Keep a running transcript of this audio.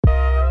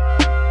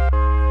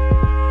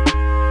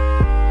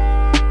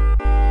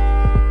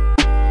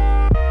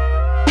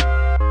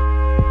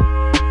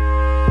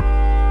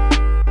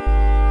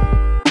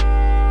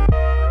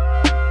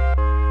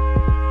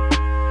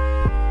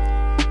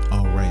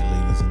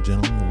and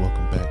gentlemen,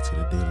 welcome back to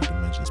the Daily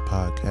Dimensions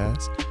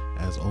podcast.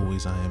 As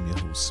always, I am your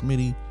host,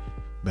 Smitty,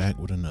 back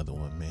with another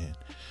one, man.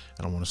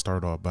 And I want to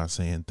start off by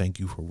saying thank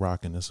you for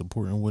rocking and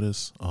supporting with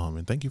us.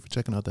 And thank you for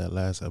checking out that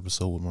last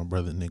episode with my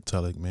brother, Nick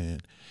Tulloch, man,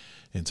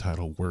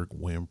 entitled Work,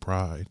 Win,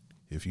 Pride.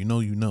 If you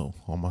know, you know.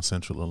 All my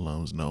Central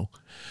alums know.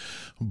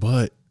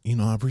 But,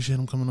 I appreciate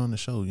him coming on the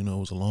show. It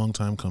was a long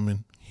time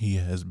coming. He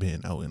has been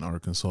out in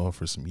Arkansas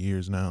for some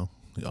years now.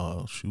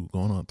 Going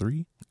on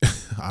 3.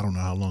 I don't know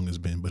how long it's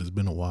been, but it's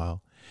been a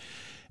while.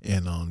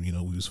 And,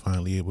 we was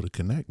finally able to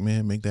connect,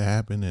 man, make that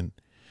happen and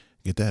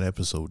get that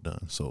episode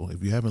done. So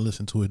if you haven't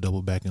listened to it,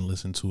 double back and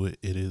listen to it.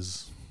 It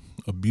is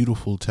a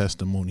beautiful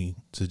testimony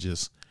to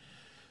just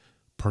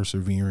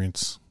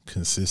perseverance,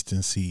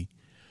 consistency,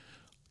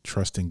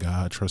 trusting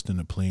God, trusting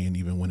the plan,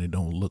 even when it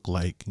don't look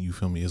like, you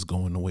feel me, it's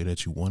going the way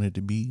that you want it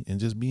to be, and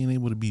just being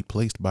able to be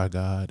placed by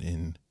God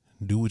and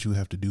do what you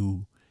have to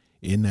do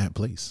in that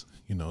place,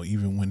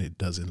 even when it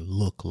doesn't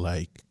look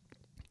like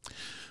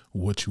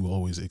what you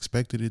always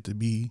expected it to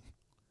be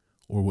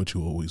or what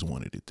you always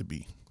wanted it to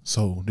be.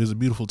 So there's a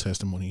beautiful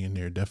testimony in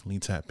there. Definitely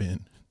tap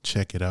in,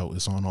 check it out.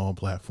 It's on all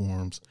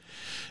platforms.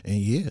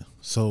 And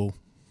so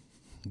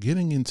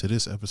getting into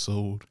this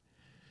episode,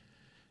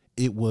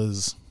 it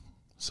was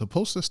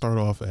supposed to start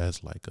off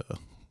as like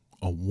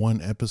a one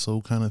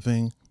episode kind of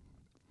thing.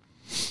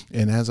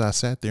 And as I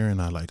sat there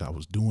and I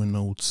was doing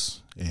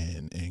notes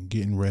and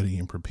getting ready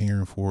and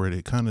preparing for it,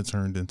 it kind of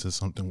turned into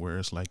something where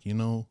it's like,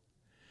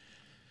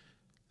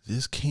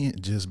 this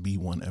can't just be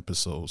one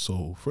episode.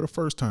 So for the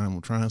first time,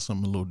 we're trying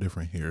something a little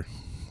different here.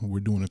 We're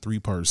doing a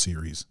 3-part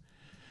series.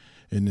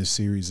 And this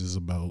series is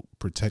about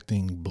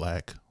protecting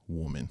Black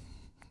women.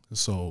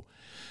 So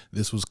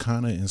this was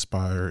kind of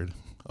inspired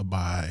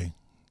by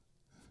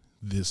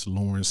this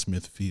Lauren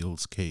Smith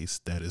Fields case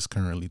that is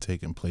currently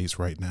taking place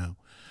right now.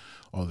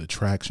 All the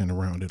traction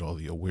around it, all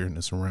the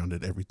awareness around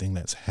it, everything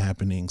that's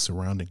happening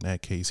surrounding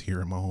that case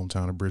here in my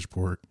hometown of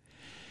Bridgeport.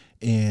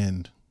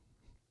 And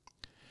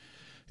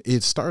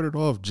it started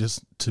off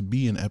just to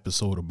be an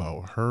episode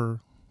about her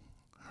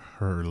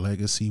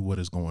legacy, what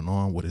is going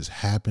on, what is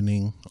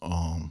happening,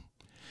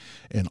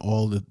 and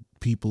all the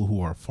people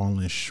who are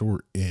falling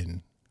short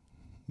in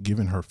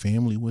giving her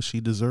family what she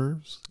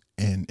deserves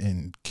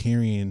and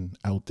carrying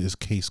out this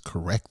case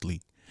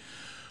correctly.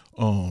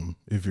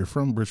 If you're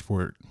from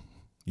Bridgeport,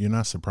 you're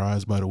not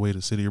surprised by the way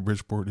the city of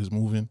Bridgeport is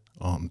moving.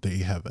 They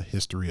have a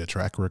history, a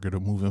track record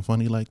of moving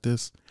funny like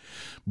this,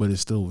 but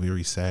it's still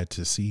very sad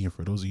to see. And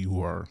for those of you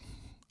who are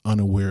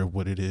unaware of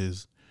what it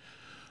is,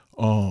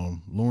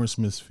 Lauren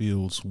Smith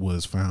Fields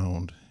was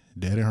found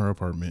dead in her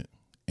apartment,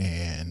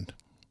 and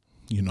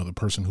the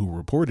person who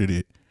reported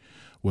it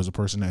was a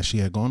person that she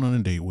had gone on a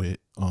date with,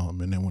 and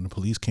then when the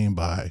police came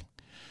by,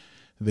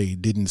 they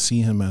didn't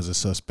see him as a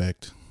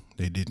suspect.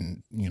 They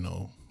didn't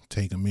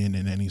take him in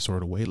any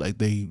sort of way. Like,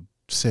 they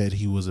said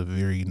he was a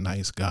very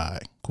nice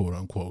guy, quote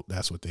unquote.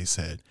 That's what they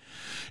said,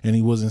 and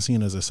he wasn't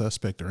seen as a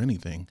suspect or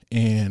anything.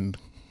 And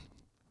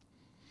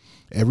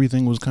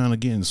everything was kind of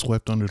getting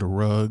swept under the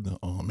rug.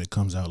 It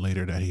comes out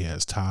later that he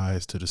has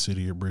ties to the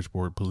city of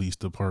Bridgeport Police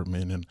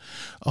Department and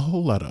a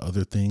whole lot of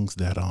other things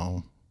that,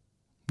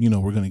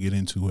 we're going to get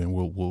into and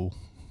we'll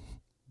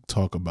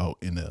talk about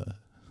in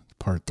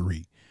part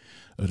 3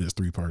 of this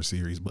 3-part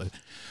series. But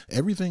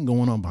everything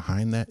going on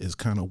behind that is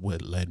kind of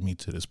what led me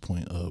to this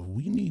point of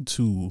we need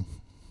to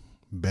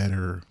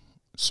better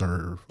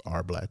serve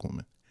our Black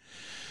women.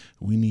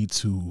 We need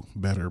to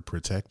better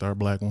protect our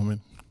Black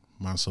women.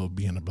 Myself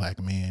being a Black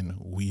man,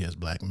 we as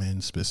Black men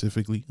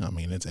specifically,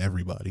 it's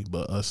everybody,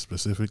 but us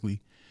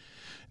specifically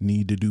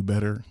need to do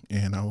better.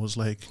 And I was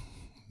like,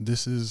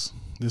 this is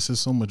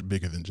so much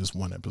bigger than just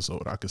one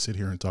episode. I could sit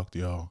here and talk to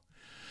y'all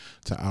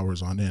to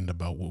hours on end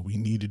about what we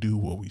need to do,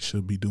 what we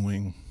should be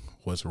doing,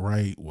 what's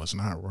right, what's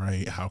not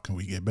right, how can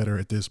we get better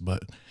at this.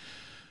 But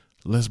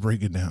let's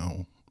break it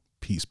down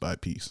piece by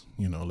piece.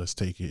 Let's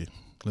take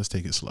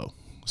it slow.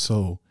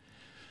 So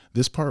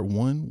this part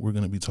 1, we're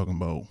going to be talking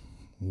about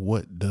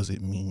what does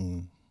it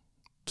mean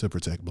to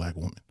protect Black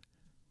women.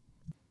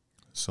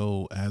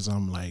 So as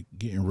I'm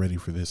getting ready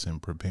for this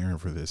and preparing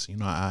for this,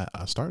 I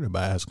started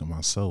by asking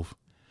myself,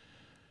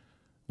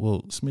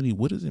 well, Smitty,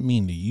 what does it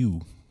mean to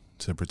you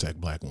to protect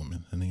Black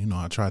women? And then,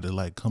 I tried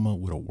to come up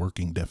with a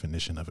working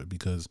definition of it,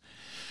 because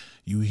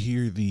you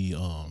hear the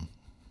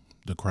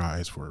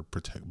cries for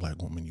protect Black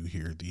women. You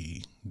hear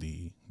the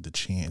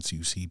chants.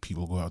 You see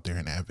people go out there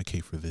and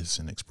advocate for this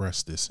and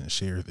express this and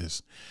share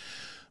this.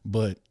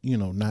 But,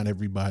 not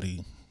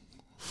everybody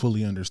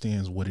fully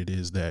understands what it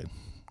is that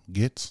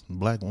gets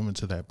Black women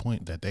to that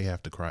point that they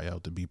have to cry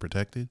out to be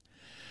protected.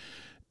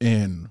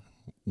 And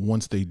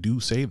once they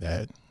do say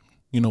that,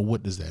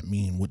 what does that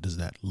mean? What does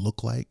that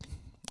look like?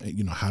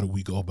 How do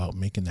we go about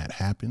making that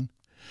happen?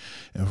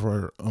 And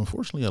for,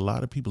 unfortunately, a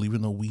lot of people,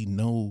 even though we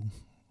know,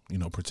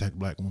 protect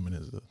Black women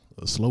is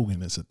a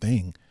slogan, it's a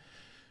thing,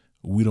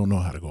 we don't know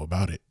how to go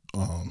about it.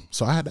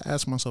 So I had to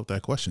ask myself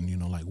that question,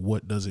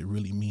 what does it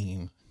really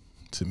mean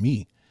to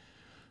me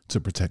to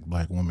protect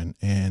Black women?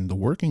 And the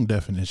working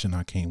definition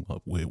I came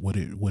up with, what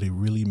it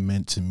really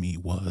meant to me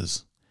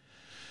was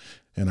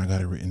and I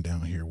got it written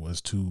down here,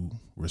 was to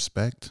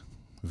respect,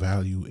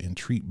 value, and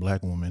treat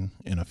black women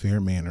in a fair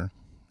manner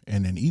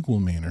and an equal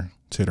manner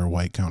to their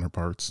white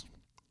counterparts,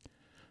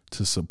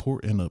 to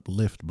support and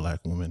uplift black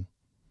women,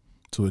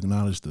 to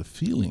acknowledge the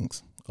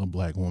feelings of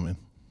black women,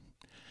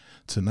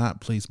 to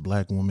not place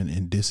black women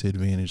in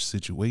disadvantaged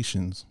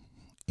situations,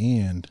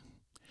 and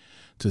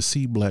to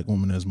see black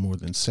women as more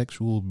than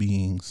sexual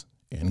beings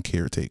and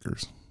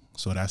caretakers.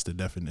 So that's the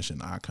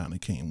definition I kind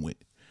of came with.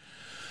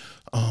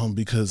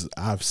 Because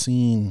I've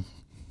seen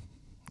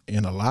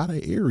in a lot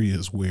of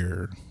areas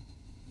where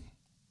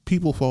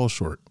people fall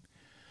short.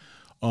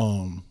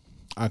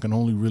 I can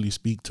only really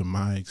speak to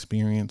my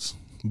experience,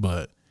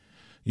 but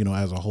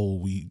as a whole,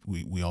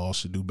 we all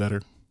should do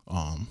better.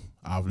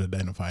 I've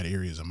identified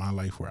areas in my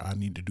life where I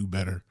need to do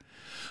better.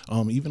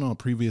 Even on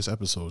previous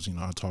episodes,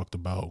 I talked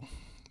about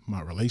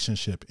my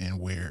relationship and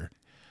where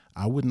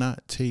I would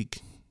not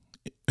take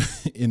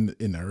in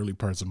the early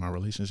parts of my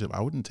relationship,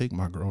 I wouldn't take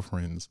my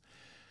girlfriend's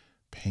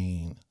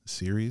pain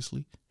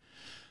seriously.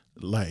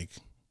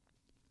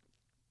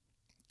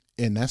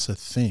 And that's a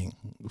thing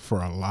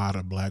for a lot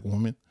of black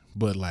women,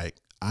 but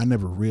I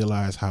never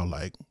realized how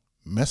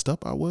messed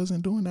up I was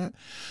in doing that.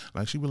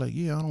 She'd be like,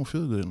 yeah, I don't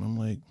feel good. And I'm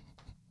like,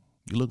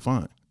 you look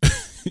fine.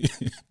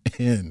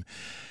 And,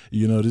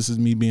 this is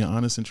me being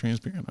honest and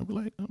transparent. I'd be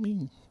like,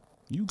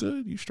 you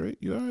good? You straight?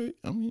 You all right?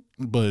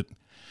 But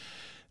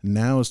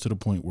now it's to the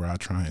point where I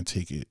try and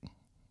take it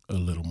a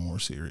little more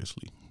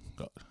seriously.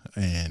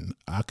 And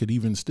I could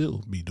even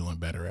still be doing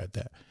better at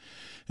that.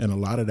 And a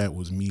lot of that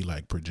was me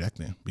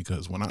projecting,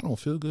 because when I don't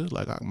feel good,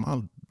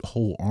 my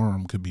whole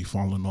arm could be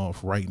falling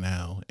off right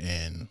now,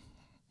 and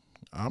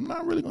I'm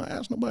not really going to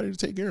ask nobody to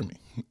take care of me,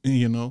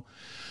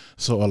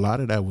 So a lot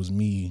of that was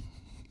me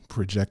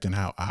projecting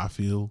how I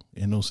feel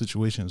in those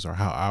situations, or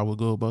how I would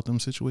go about them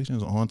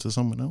situations, onto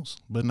someone else.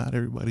 But not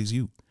everybody's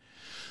you.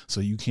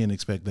 So you can't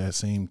expect that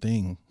same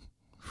thing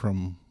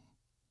from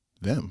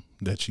them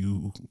that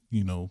you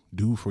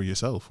do for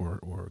yourself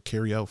or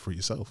carry out for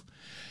yourself.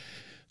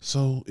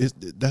 So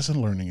that's a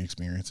learning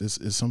experience.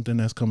 It's something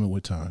that's coming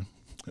with time.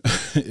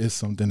 It's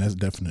something that's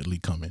definitely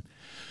coming.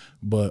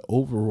 But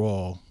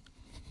overall,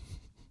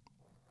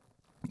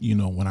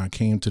 when I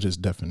came to this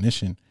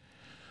definition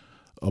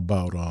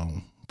about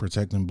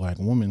protecting black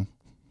women,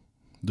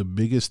 the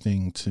biggest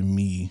thing to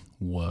me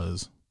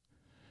was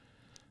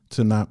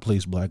to not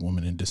place black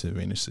women in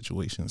disadvantaged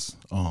situations.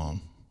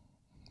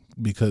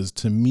 Because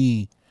to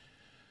me,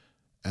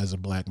 as a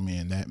black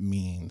man, that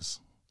means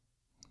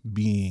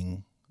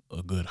being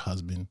a good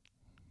husband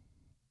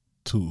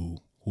to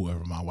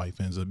whoever my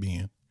wife ends up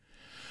being.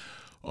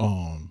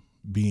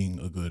 Being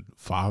a good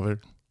father.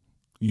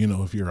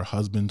 If you're a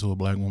husband to a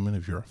black woman,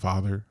 if you're a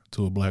father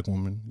to a black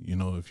woman,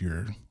 if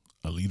you're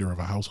a leader of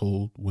a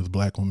household with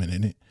black women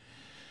in it,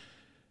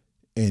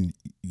 and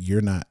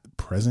you're not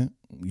present,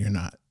 you're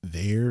not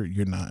there,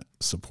 you're not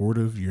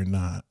supportive, you're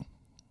not,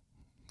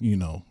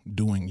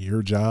 doing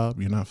your job,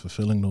 you're not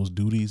fulfilling those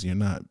duties, you're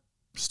not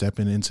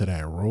stepping into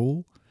that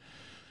role,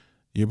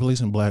 you're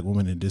placing black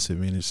women in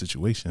disadvantaged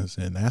situations,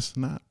 and that's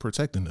not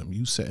protecting them.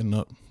 You setting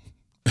up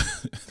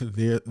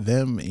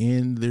them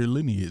and their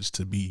lineage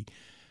to be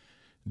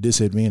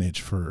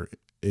disadvantaged for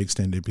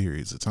extended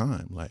periods of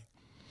time.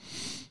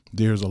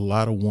 There's a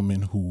lot of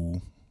women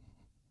who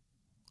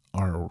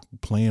are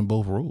playing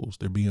both roles.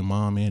 They're being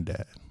mom and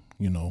dad,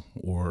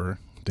 or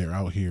they're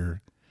out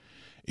here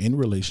in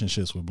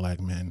relationships with black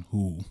men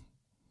who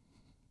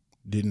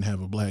didn't have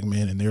a black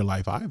man in their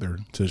life either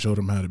to show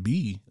them how to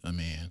be a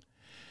man.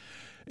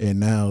 And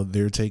now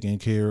they're taking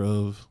care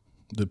of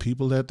the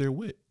people that they're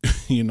with.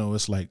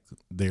 It's like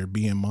they're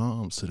being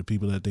moms to the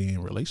people that they're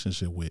in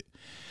relationship with.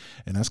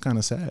 And that's kind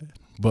of sad.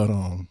 But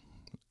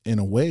in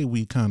a way,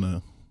 we kind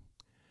of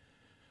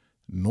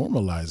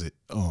normalize it.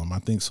 I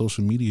think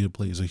social media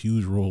plays a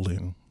huge role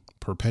in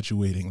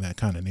perpetuating that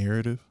kind of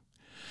narrative,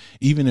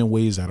 even in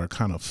ways that are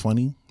kind of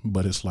funny.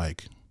 But it's we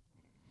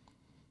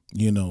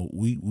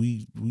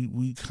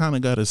kind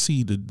of got to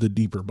see the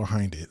deeper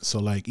behind it.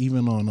 So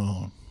even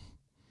on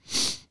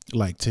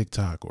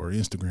TikTok or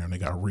Instagram, they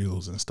got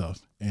reels and stuff,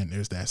 and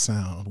there's that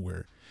sound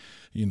where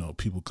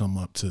people come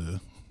up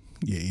to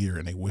your ear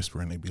and they whisper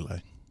and they be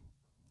like,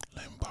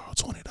 let me borrow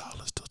 $20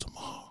 till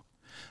tomorrow.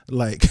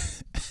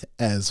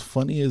 As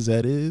funny as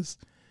that is,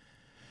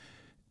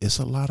 it's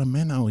a lot of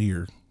men out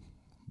here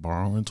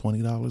borrowing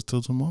 $20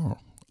 till tomorrow.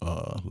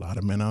 A lot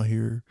of men out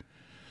here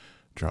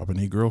dropping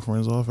their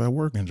girlfriends off at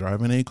work and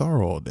driving a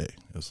car all day.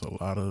 It's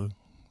a lot of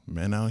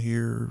men out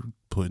here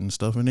putting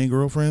stuff in their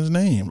girlfriend's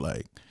name.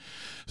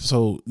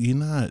 So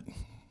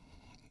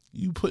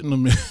you putting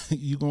them in,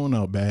 you going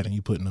out bad, and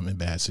you putting them in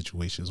bad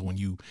situations when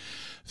you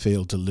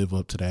fail to live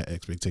up to that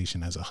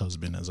expectation as a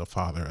husband, as a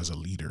father, as a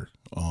leader.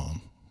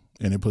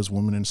 And it puts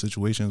women in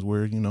situations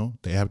where,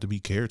 they have to be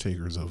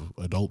caretakers of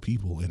adult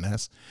people. And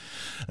that's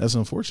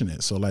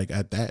unfortunate. So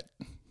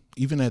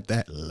even at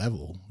that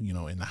level,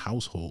 in the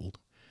household,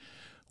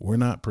 we're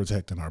not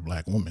protecting our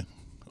black women.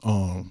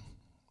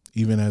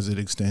 Even as it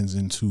extends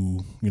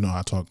into,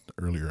 I talked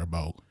earlier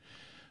about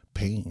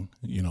pain,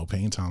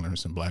 pain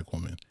tolerance in black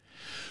women.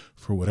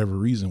 For whatever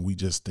reason, we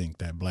just think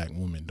that black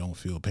women don't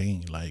feel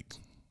pain. Like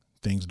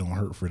things don't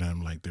hurt for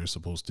them. Like they're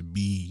supposed to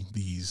be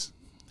these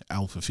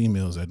alpha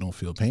females that don't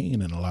feel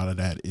pain. And a lot of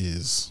that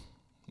is,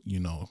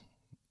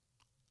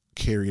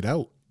 carried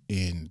out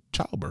in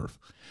childbirth.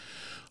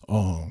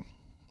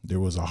 There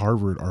was a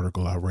Harvard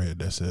article I read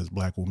that says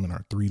black women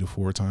are 3 to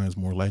 4 times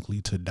more likely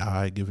to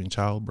die giving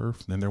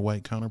childbirth than their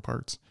white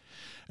counterparts.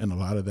 And a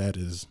lot of that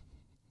is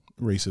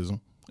racism.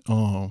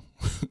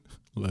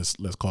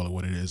 Let's call it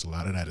what it is. A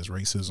lot of that is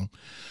racism,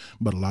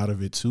 but a lot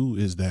of it too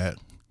is that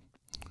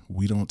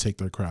we don't take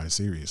their cries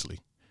seriously.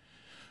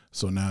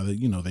 So now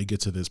that, they get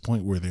to this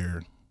point where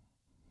they're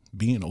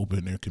being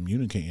open, they're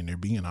communicating, they're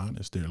being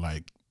honest. They're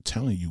like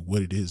telling you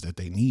what it is that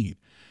they need,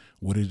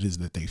 what it is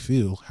that they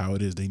feel, how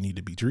it is they need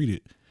to be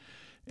treated.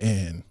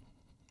 And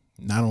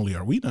not only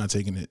are we not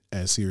taking it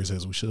as serious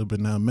as we should, but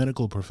now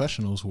medical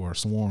professionals who are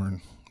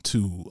sworn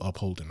to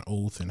uphold an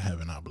oath and have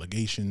an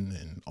obligation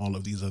and all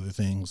of these other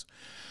things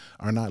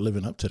are not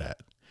living up to that.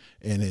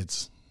 And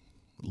it's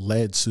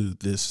led to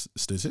this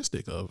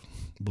statistic of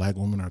black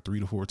women are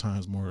 3 to 4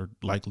 times more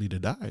likely to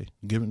die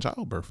giving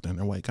childbirth than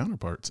their white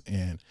counterparts.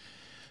 And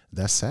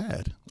that's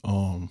sad.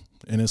 And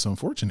it's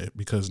unfortunate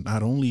because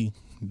not only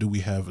do we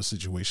have a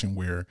situation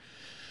where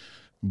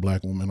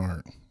black women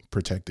aren't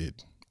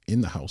protected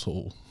in the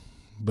household,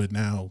 but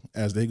now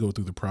as they go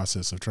through the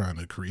process of trying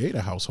to create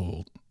a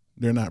household,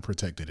 they're not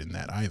protected in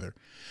that either.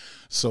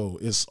 So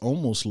it's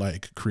almost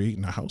like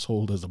creating a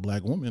household as a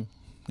black woman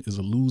is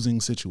a losing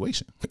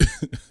situation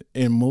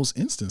in most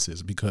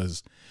instances,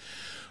 because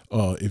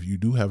if you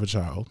do have a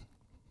child,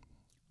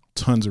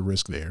 tons of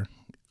risk there.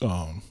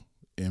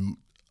 And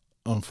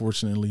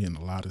unfortunately, in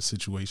a lot of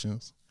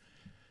situations,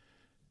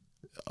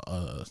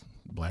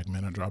 black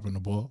men are dropping the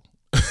ball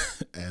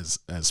as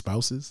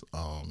spouses.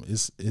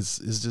 It's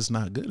just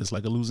not good. It's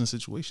like a losing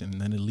situation.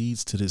 And then it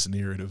leads to this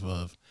narrative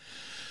of,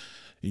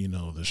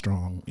 the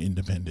strong,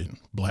 independent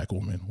black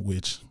woman,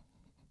 which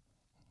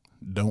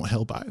don't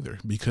help either,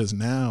 because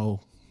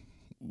now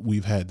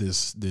we've had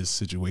this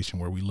situation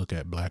where we look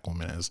at black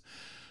women as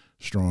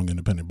strong,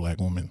 independent black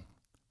women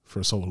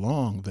for so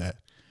long that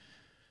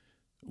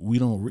we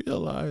don't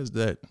realize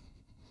that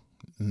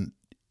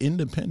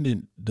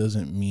independent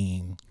doesn't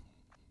mean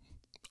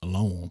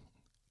alone,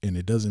 and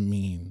it doesn't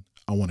mean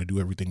I want to do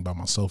everything by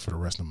myself for the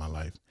rest of my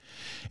life.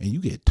 And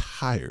you get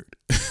tired.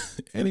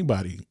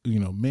 Anybody,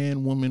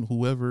 man, woman,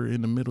 whoever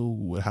in the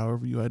middle,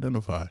 however you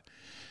identify,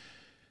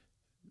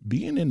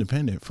 being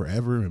independent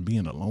forever and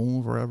being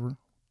alone forever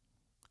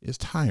is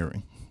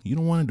tiring. You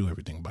don't want to do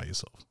everything by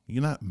yourself.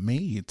 You're not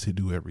made to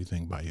do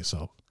everything by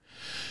yourself.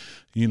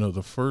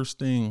 The first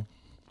thing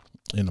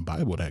in the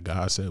Bible that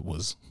God said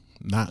was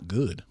not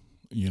good,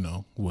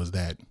 was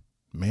that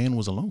man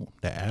was alone,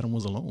 that Adam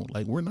was alone.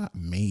 Like, we're not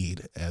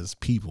made as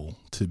people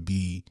to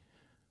be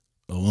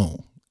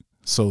alone.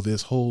 So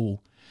this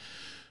whole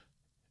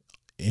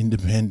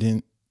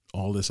independent,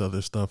 all this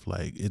other stuff,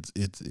 like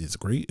it's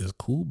great, it's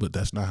cool, but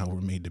that's not how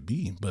we're made to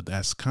be. But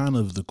that's kind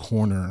of the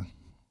corner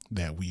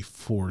that we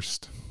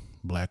forced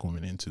black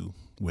women into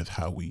with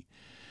how we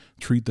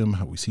treat them,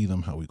 how we see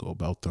them, how we go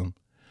about them.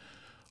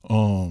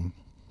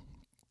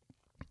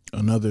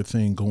 Another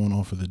thing going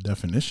off of the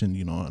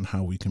definition, on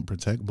how we can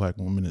protect black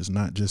women is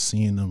not just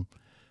seeing them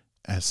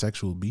as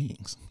sexual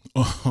beings.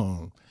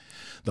 The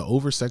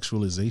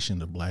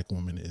over-sexualization of black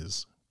women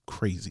is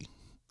crazy.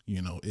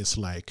 It's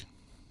like,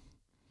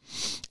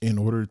 in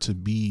order to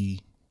be,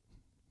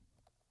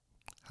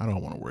 how do I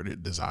want to word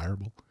it,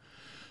 desirable,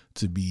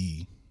 to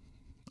be,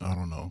 I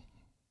don't know,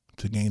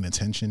 to gain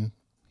attention,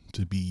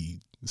 to be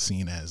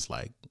seen as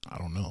like, I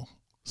don't know,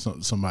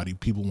 somebody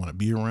people want to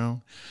be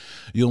around,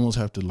 you almost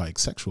have to like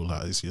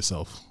sexualize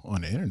yourself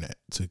on the internet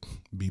to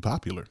be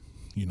popular.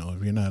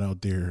 If you're not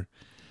out there,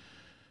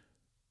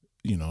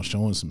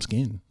 showing some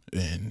skin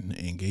and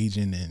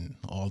engaging in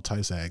all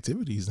types of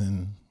activities,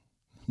 then,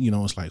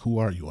 it's like, who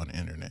are you on the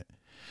internet?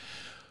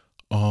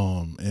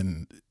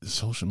 And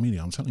social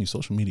media, I'm telling you,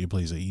 social media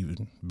plays an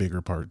even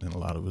bigger part than a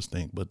lot of us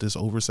think. But this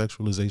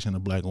over-sexualization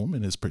of black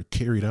women is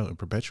carried out and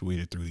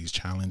perpetuated through these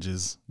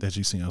challenges that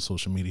you see on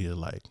social media,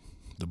 like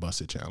the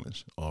Busted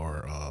Challenge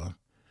or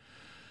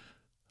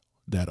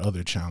that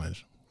other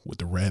challenge with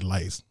the red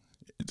lights,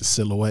 the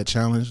silhouette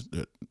challenge.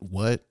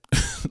 What?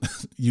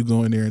 You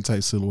go in there and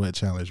type silhouette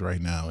challenge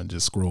right now and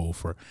just scroll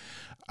for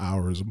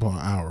hours upon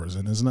hours,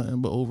 and it's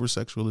nothing but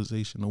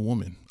over-sexualization of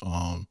women.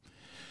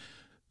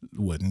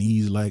 What,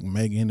 knees like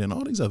Megan and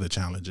all these other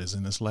challenges.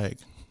 And it's like,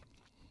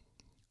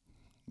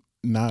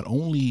 not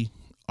only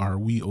are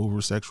we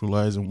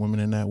over-sexualizing women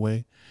in that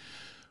way,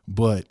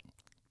 but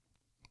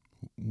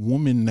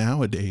women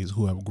nowadays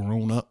who have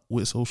grown up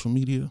with social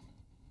media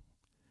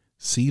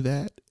see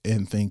that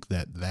and think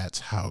that that's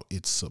how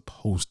it's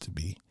supposed to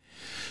be.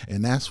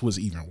 And that's what's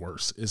even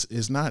worse.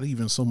 It's not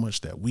even so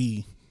much that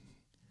we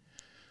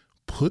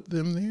put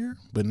them there,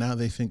 but now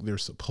they think they're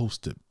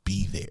supposed to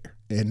be there.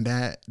 And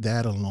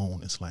that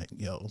alone is like,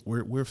 yo,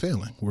 we're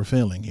failing. We're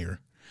failing here.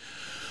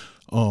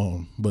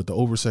 But the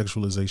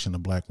over-sexualization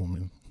of black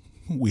women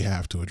we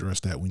have to address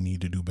that. We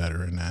need to do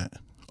better in that.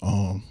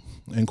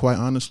 And quite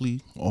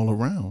honestly, all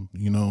around,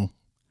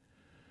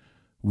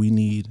 we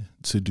need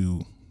to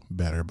do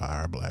better by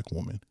our black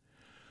women.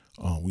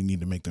 We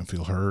need to make them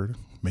feel heard,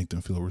 make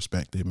them feel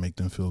respected, make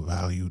them feel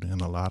valued.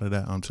 And a lot of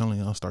that, I'm telling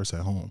y'all, starts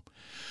at home.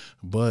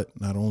 But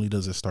not only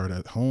does it start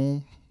at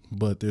home,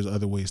 but there's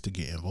other ways to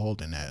get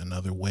involved in that.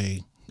 Another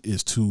way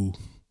is to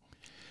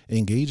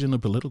engage in the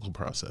political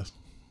process.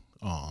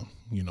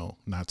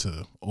 Not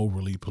to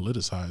overly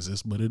politicize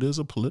this, but it is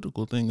a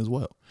political thing as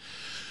well.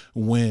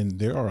 When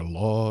there are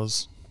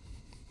laws,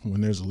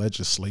 when there's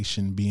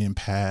legislation being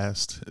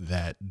passed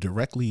that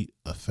directly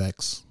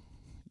affects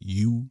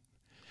you,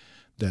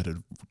 that it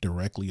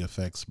directly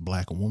affects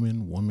black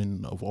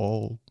women of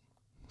all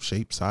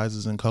shapes,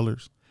 sizes, and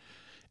colors,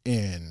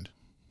 and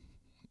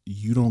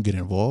you don't get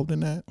involved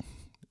in that,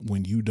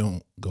 when you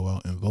don't go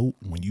out and vote,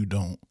 when you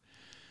don't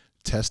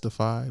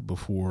testify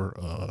before,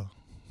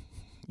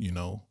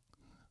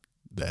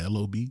 the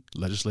LOB,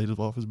 Legislative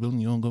Office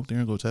Building, you don't go up there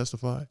and go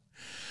testify,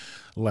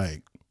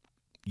 like,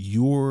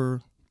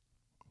 you're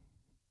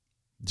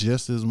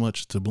just as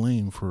much to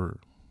blame for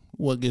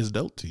what gets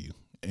dealt to you.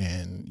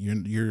 And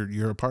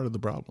you're a part of the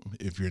problem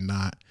if you're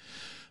not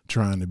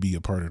trying to be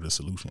a part of the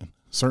solution.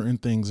 Certain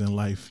things in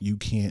life, you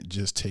can't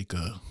just take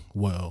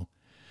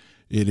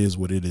it is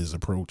what it is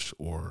approach,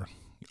 or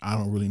I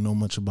don't really know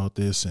much about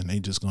this and they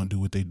just gonna do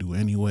what they do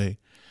anyway.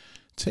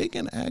 Take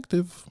an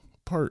active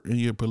part in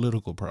your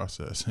political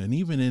process. And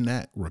even in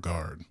that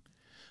regard,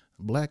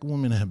 black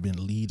women have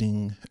been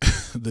leading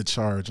the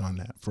charge on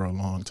that for a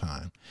long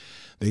time.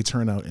 They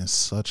turn out in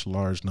such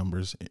large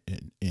numbers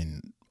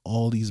in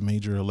all these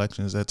major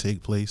elections that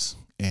take place,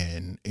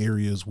 and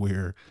areas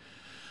where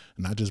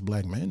not just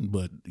black men,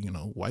 but,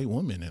 white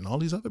women and all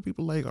these other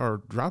people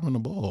are dropping the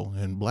ball,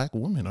 and black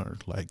women are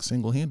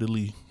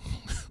single-handedly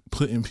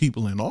putting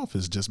people in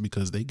office just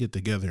because they get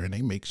together and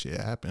they make shit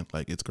happen.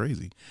 It's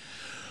crazy.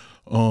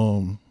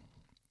 So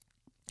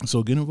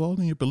get involved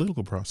in your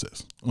political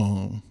process.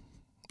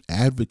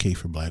 Advocate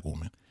for black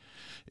women.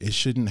 It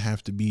shouldn't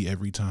have to be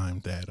every time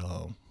that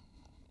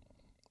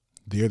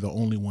they're the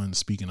only ones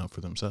speaking up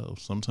for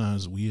themselves.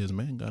 Sometimes we as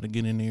men got to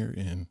get in there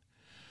and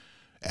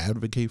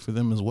advocate for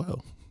them as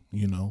well.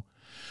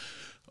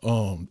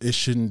 It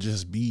shouldn't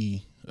just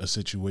be a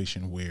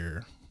situation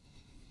where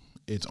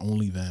it's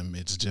only them,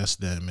 it's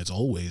just them, it's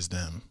always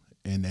them.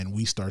 And then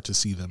we start to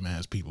see them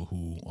as people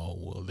who,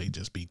 they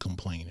just be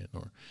complaining,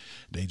 or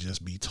they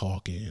just be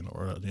talking,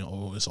 or,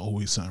 it's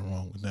always something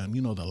wrong with them.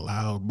 The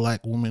loud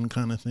black woman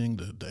kind of thing,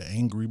 the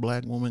angry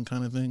black woman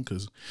kind of thing.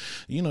 Cause,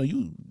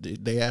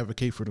 they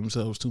advocate for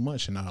themselves too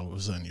much. And all of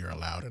a sudden you're a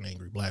loud and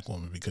angry black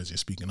woman because you're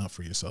speaking up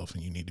for yourself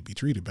and you need to be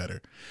treated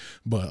better.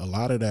 But a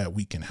lot of that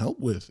we can help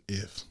with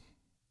if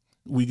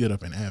we get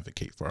up and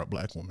advocate for our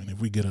black women, if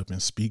we get up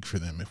and speak for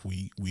them, if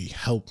we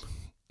help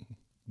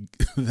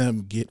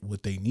them get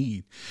what they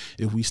need,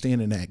 if we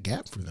stand in that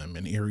gap for them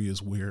in areas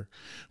where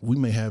we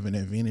may have an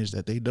advantage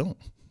that they don't.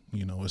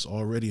 It's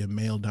already a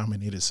male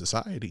dominated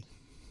society.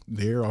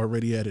 They're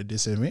already at a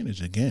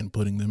disadvantage, again,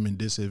 putting them in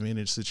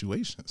disadvantaged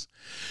situations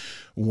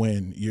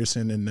when you're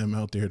sending them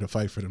out there to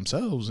fight for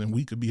themselves, and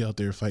we could be out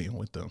there fighting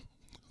with them.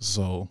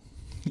 So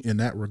in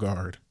that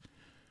regard,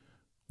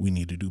 we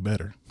need to do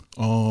better.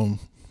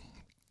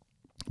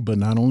 But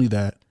not only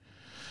that,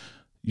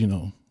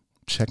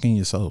 checking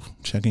yourself,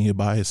 checking your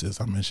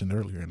biases. I mentioned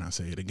earlier, and I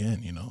say it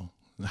again,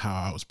 how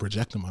I was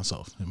projecting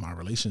myself in my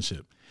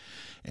relationship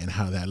and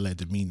how that led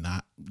to me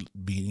not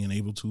being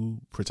able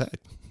to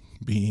protect,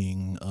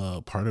 being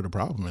part of the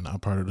problem and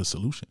not part of the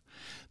solution.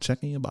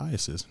 Checking your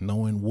biases,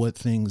 knowing what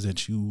things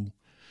that you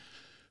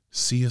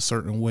see a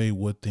certain way,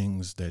 what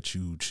things that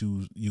you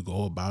choose, you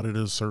go about it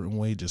a certain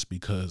way just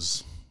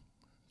because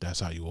that's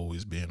how you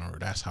always been, or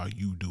that's how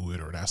you do it,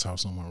 or that's how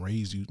someone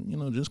raised you.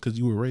 Just because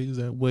you were raised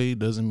that way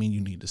doesn't mean you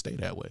need to stay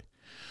that way.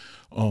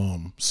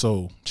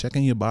 So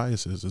checking your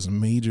biases is a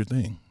major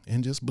thing,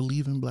 and just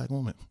believe in black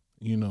women.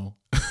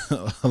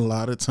 A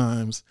lot of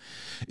times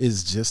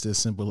it's just as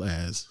simple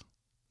as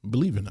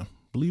believe in them,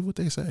 believe what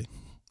they say.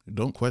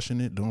 Don't question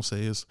it. Don't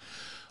say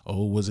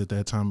was it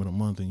that time of the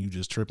month and you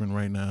just tripping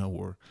right now,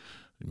 or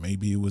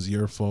maybe it was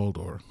your fault,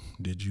 or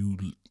did you,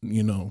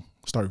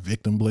 start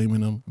victim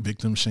blaming them,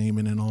 victim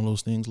shaming and all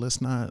those things.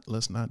 Let's not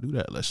do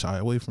that. Let's shy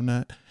away from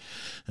that.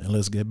 And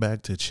let's get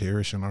back to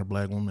cherishing our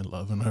black women,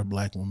 loving our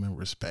black women,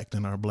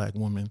 respecting our black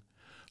women.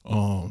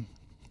 And,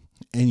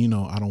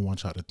 I don't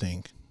want y'all to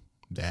think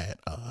that,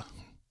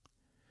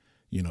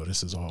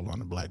 this is all on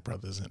the black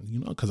brothers,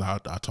 and, cause I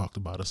talked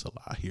about this a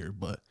lot here,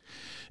 but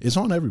it's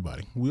on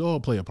everybody. We all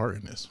play a part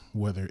in this,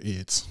 whether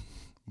it's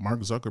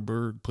Mark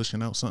Zuckerberg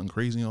pushing out something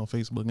crazy on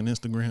Facebook and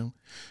Instagram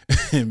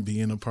and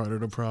being a part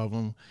of the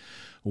problem,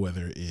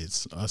 whether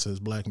it's us as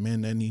black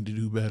men that need to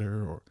do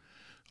better, or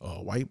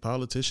white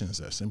politicians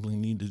that simply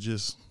need to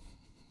just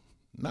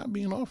not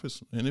be in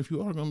office. And if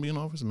you are going to be in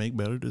office, make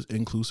better,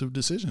 inclusive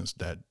decisions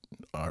that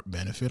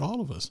benefit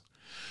all of us,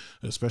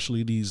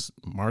 especially these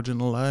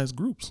marginalized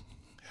groups.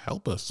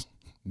 Help us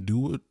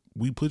do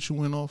we put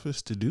you in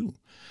office to do.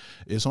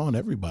 It's on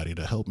everybody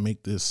to help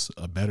make this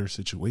a better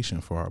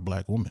situation for our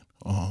black women.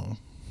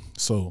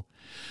 So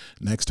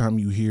next time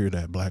you hear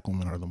that black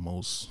women are the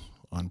most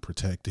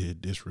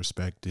unprotected,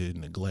 disrespected,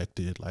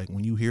 neglected, like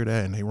when you hear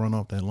that and they run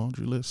off that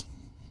laundry list,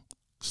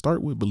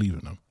 start with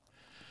believing them.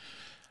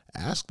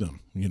 Ask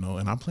them,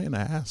 and I plan to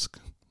ask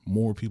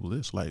more people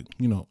this, like,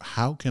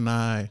 how can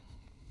I,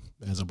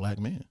 as a black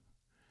man,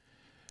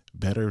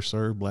 better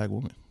serve black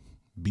women,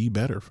 be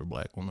better for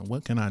black women?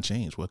 What can I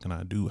change? What can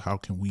I do? How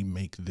can we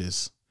make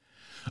this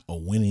a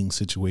winning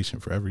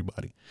situation for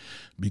everybody?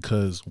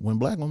 Because when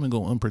black women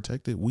go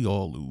unprotected, we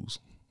all lose.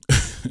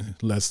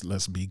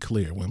 Let's be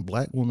clear. When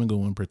black women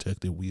go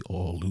unprotected, we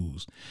all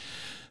lose.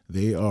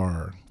 They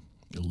are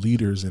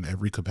leaders in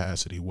every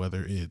capacity,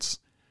 whether it's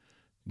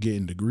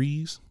getting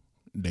degrees,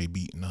 they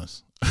beating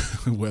us.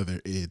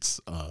 Whether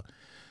it's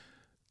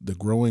the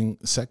growing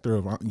sector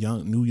of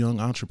new young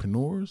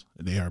entrepreneurs,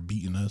 they are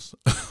beating us.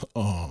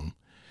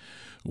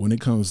 When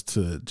it comes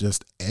to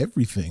just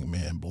everything,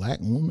 man, black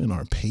women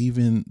are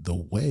paving the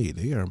way.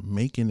 They are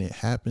making it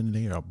happen.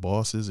 They are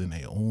bosses in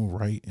their own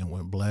right. And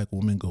when black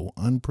women go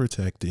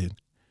unprotected,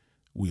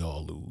 we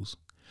all lose.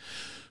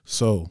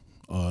 So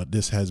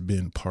this has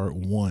been part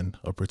 1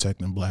 of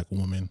protecting black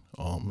women.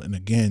 And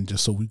again,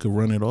 just so we could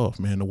run it off,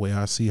 man, the way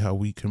I see how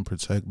we can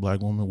protect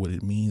black women, what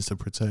it means to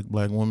protect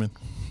black women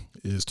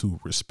is to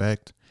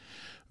respect,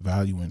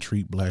 value, and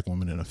treat black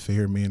women in a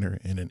fair manner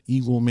and an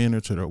equal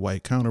manner to their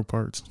white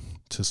counterparts,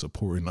 to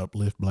support and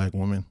uplift black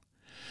women,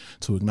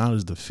 to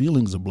acknowledge the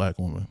feelings of black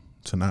women,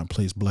 to not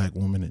place black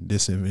women in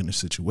disadvantaged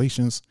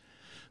situations,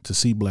 to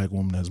see black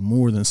women as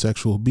more than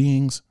sexual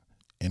beings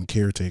and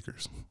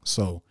caretakers.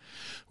 So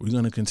we're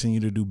going to continue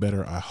to do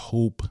better. I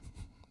hope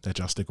that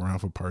y'all stick around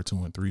for part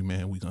 2 and 3,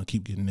 man. We're going to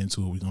keep getting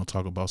into it. We're going to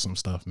talk about some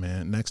stuff,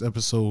 man. Next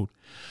episode,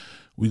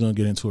 we're going to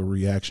get into a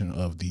reaction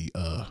of the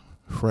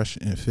Fresh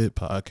and Fit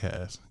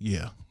podcast.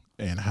 Yeah.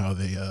 And how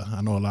they, I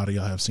know a lot of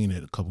y'all have seen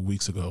it a couple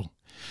weeks ago.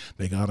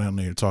 They got on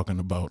there talking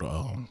about,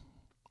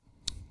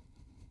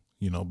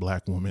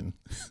 black women.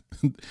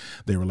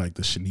 They were like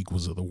the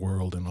Shaniquas of the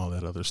world and all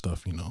that other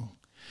stuff.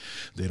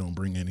 They don't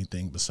bring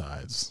anything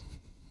besides,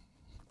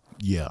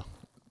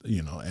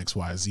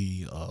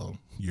 XYZ.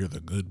 You're the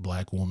good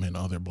black woman.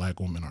 Other black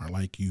women are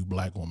like you.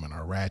 Black women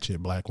are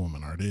ratchet. Black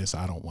women are this.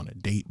 I don't want to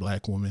date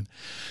black women.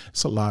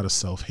 It's a lot of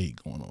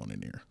self-hate going on in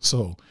there.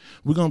 So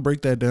we're going to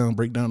break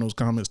down those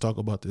comments, talk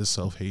about this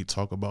self-hate,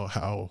 talk about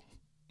how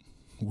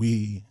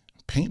we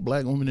paint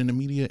black women in the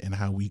media and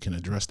how we can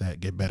address that,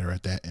 get better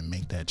at that, and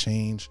make that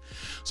change.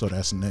 So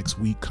that's next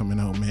week coming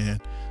out, man.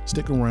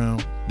 Stick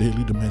around.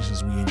 Daily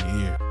Dimensions, we in your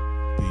ear.